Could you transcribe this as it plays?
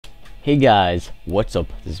Hey guys, what's up?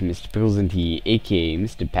 This is MrPicklesAndTea, aka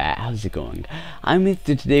Mr. Pat. How's it going? I'm with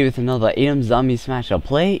you today with another AM Zombie Smasher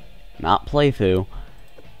not playthrough,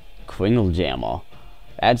 KringleJammer.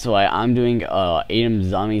 That's why I'm doing AM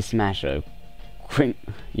Zombie Smasher.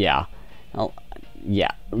 Yeah. Oh,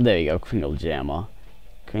 yeah, there you go, KringleJammer.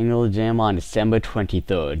 KringleJammer on December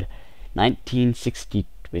 23rd, 1960.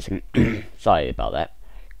 Wait a second. Sorry about that.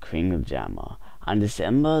 KringleJammer. On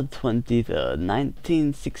December 23rd,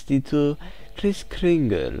 1962, Kris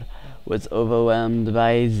Kringle was overwhelmed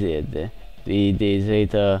by Zed. 3 days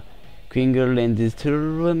later, Kringle and his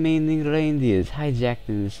 2 remaining reindeers hijacked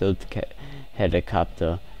an assault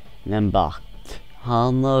helicopter and embarked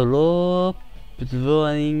on a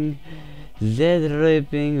rope-throwing,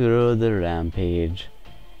 Zed-raping road rampage.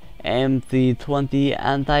 M320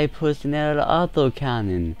 anti-personnel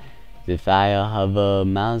autocannon. The fire hover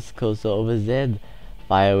mouse cursor over Z.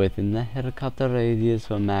 Fire within the helicopter radius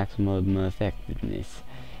for maximum effectiveness.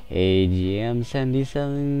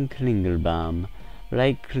 AGM-77 Kringle bomb.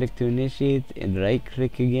 Right click to initiate and right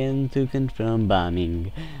click again to confirm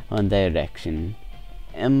bombing. One direction.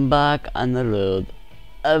 Embark on the road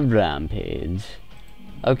of rampage.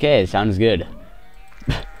 Okay, sounds good.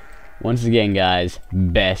 Once again, guys,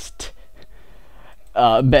 best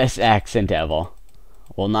accent ever.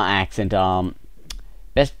 Well, not accent,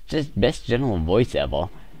 best general voice ever.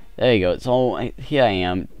 There you go. So here I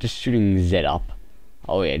am, just shooting Zed up.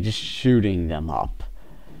 Oh yeah, just shooting them up.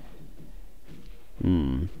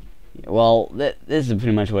 Well, this is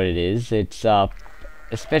pretty much what it is. It's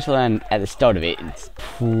especially at the start of it, it's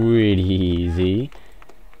pretty easy,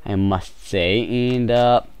 I must say. And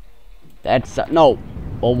that's no,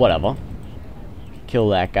 well, whatever. Kill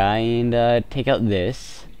that guy and take out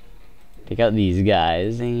this. Take out these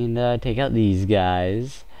guys, and take out these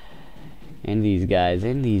guys, and these guys,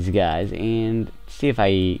 and these guys, and see if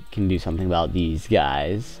I can do something about these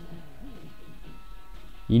guys.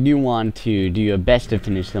 You do want to do your best to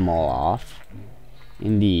finish them all off.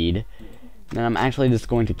 Indeed. Then I'm actually just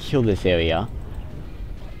going to kill this area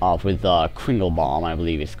off with Kringle Bomb, I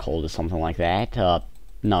believe it's called, or something like that.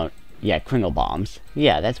 No, yeah, Kringle Bombs.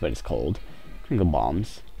 Yeah, that's what it's called. Kringle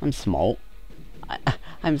Bombs. I'm smart.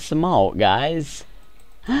 I'm smart, guys.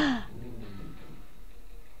 Wait,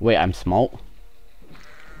 I'm smart?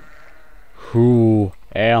 Who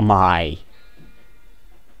am I?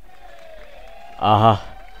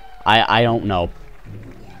 I don't know.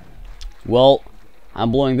 Well,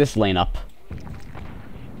 I'm blowing this lane up.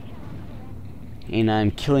 And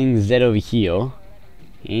I'm killing Zed over here.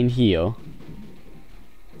 And here.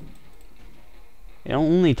 It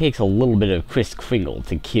only takes a little bit of Kris Kringle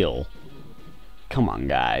to kill. Come on,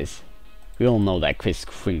 guys. We all know that Kris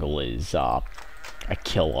Kringle is a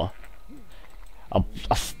killer. A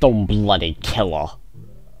stone-blooded killer.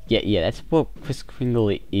 Yeah, that's what Kris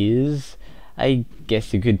Kringle is. I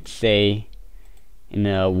guess you could say, in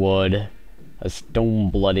a word, a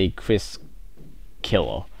stone-blooded Kris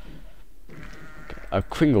killer. A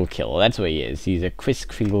Kringle killer, that's what he is. He's a Kris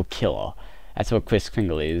Kringle killer. That's what Kris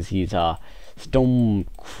Kringle is. He's a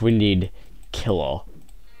stone-cringled killer.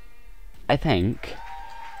 I think.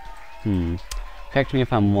 Correct me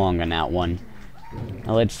if I'm wrong on that one.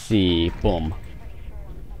 Now let's see. Boom.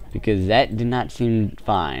 Because that did not seem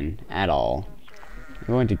fine at all. I'm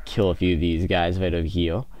going to kill a few of these guys right over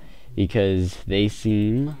here. Because they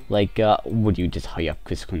seem like, would you just hurry up,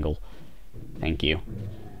 Kris Kringle? Thank you.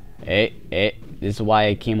 This is why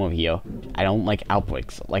I came over here. I don't like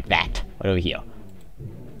outbreaks like that. Right over here.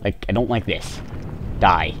 Like, I don't like this.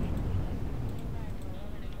 Die.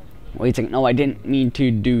 Wait a second, no, I didn't mean to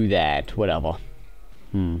do that. Whatever.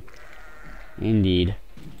 Indeed.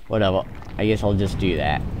 Whatever. I guess I'll just do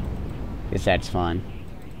that. Guess that's fine.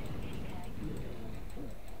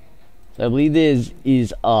 So I believe this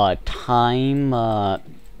is a time for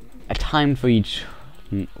each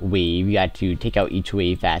wave. You got to take out each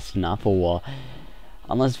wave fast enough, or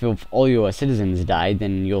unless if all your citizens die,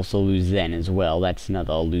 then you also lose then as well. That's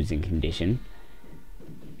another losing condition.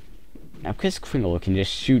 Now, Kris Kringle can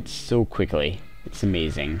just shoot so quickly. It's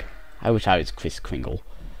amazing. I wish I was Kris Kringle.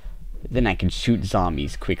 Then I can shoot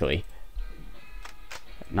zombies quickly.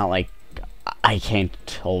 Not like I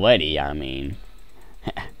can't already, I mean.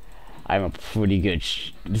 I'm a pretty good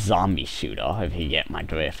zombie shooter, if you get my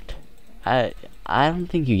drift. I don't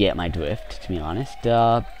think you get my drift, to be honest.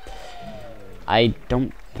 I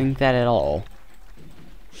don't think that at all.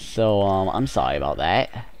 So, I'm sorry about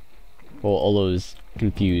that. For all those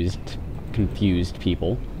confused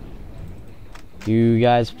people. You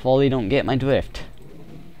guys probably don't get my drift.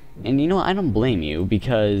 And you know what, I don't blame you,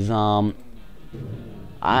 because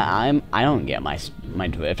I don't get my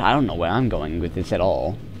drift. I don't know where I'm going with this at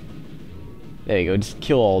all. There you go. Just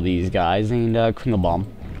kill all these guys and Kringle bomb.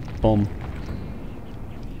 Boom.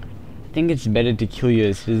 I think it's better to kill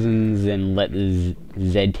your citizens and let the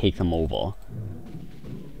Zed take them over.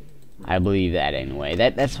 I believe that anyway.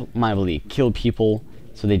 That's my belief. Kill people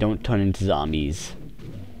so they don't turn into zombies.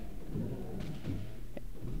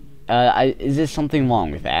 Is there something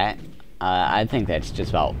wrong with that? I think that's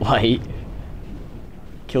just about right.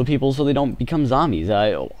 Kill people so they don't become zombies.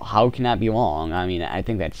 How can that be wrong? I mean, I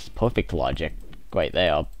think that's perfect logic right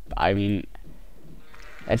there. I mean,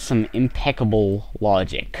 that's some impeccable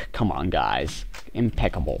logic. Come on, guys.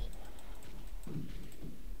 Impeccable.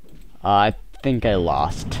 I think I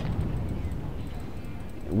lost.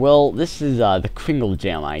 Well, this is the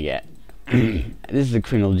KringleJammer I get. This is the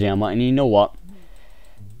KringleJammer, and you know what?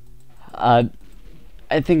 I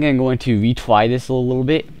think I'm going to retry this a little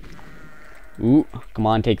bit. Ooh, come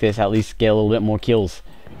on, take this. At least get a little bit more kills.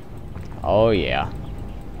 Oh, yeah.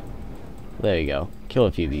 There you go. Kill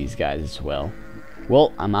a few of these guys as well.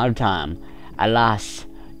 Well, I'm out of time. Alas,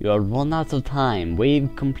 you are run out of time.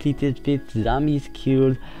 Wave completed 5, zombies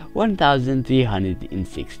killed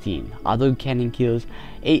 1,316. Auto cannon kills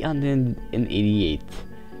 888.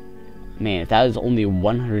 Man, if that was only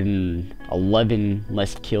 111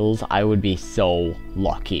 less kills, I would be so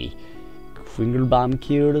lucky. Kringle bomb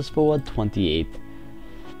killed us for 28.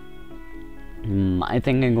 I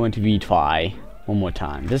think I'm going to retry one more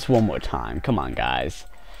time. Just one more time. Come on, guys.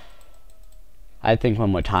 I think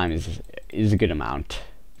one more time is a good amount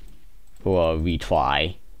for a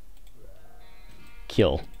retry.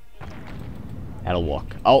 Kill. That'll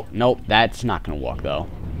work. Oh, nope, that's not gonna work though.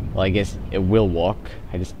 Well, I guess it will work.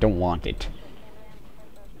 I just don't want it.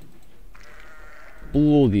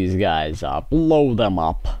 Blow these guys up. Blow them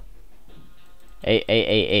up.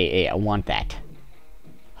 Hey, I want that.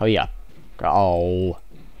 Hurry up. Oh,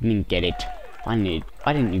 didn't get it. Why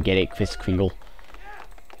didn't you get it, Kris Kringle?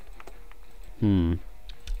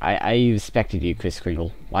 I respected you, Kris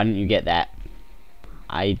Kringle. Why didn't you get that?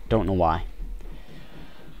 I don't know why.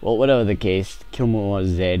 Well, whatever the case, kill more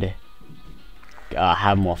Zed.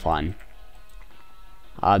 Have more fun.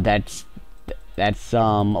 That's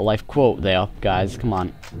a life quote there, guys. Come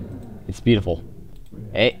on, it's beautiful.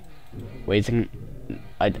 Hey, wait a second.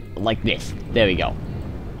 Like this. There we go.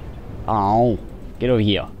 Oh, get over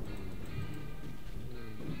here.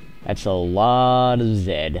 That's a lot of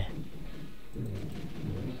Zed.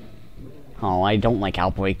 Oh, I don't like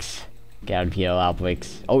outbreaks. Get out of here,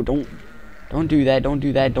 outbreaks. Oh, don't do that. Don't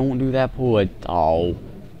do that. Poor. Oh,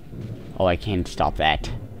 I can't stop that.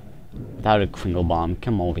 Without a Kringle bomb.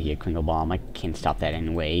 Come over here, Kringle bomb. I can't stop that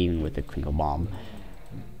anyway, even with the Kringle bomb.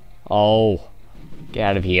 Oh, get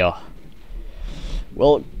out of here.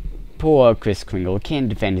 Well, poor Kris Kringle can't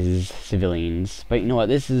defend his civilians. But you know what?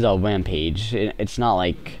 This is a rampage. It's not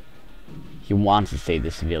like he wants to save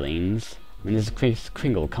the civilians. I mean, this is Kris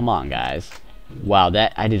Kringle. Come on, guys. Wow,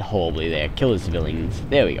 I did horribly there. Kill the civilians.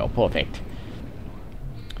 There we go. Perfect.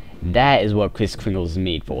 That is what Kris Kringle is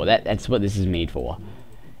made for. That's what this is made for.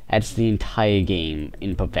 That's the entire game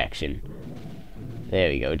in perfection. There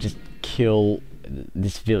we go. Just kill the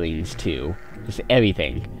civilians too. Just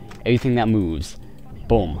everything. Everything that moves.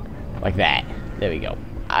 Boom. Like that. There we go.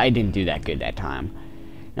 I didn't do that good that time.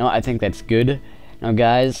 No, I think that's good. Now,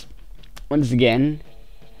 guys, once again,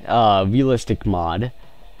 realistic mod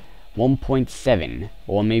 1.7,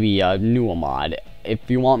 or maybe a newer mod. If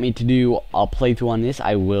you want me to do a playthrough on this,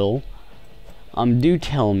 I will. Do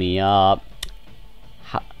tell me,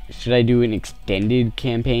 should I do an extended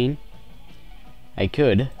campaign? I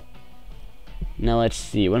could. Now let's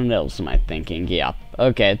see, what else am I thinking? Yeah,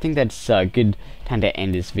 okay, I think that's a good time to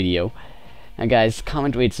end this video. Now guys,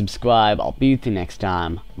 comment, rate, subscribe. I'll be with you next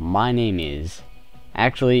time. My name is...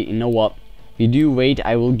 Actually, you know what? If you do rate,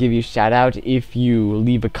 I will give you a shout out if you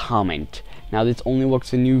leave a comment. Now this only works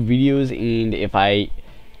for new videos, and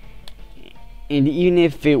even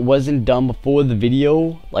if it wasn't done before the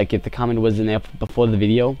video, like if the comment wasn't there before the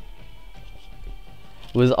video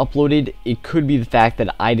was uploaded, it could be the fact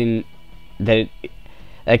that that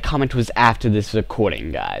comment was after this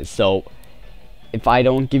recording, guys. So if I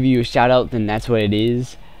don't give you a shout out, then that's what it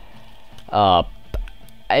is. I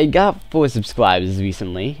got 4 subscribers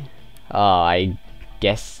recently. I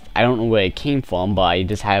guess I don't know where it came from, but I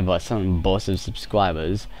just have some burst of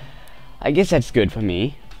subscribers. I guess that's good for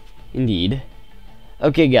me, indeed.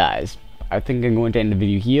 Okay, guys, I think I'm going to end the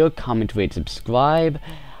video here. Comment, rate, subscribe.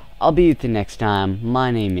 I'll be with you next time.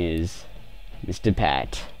 My name is Mr.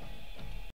 Pat.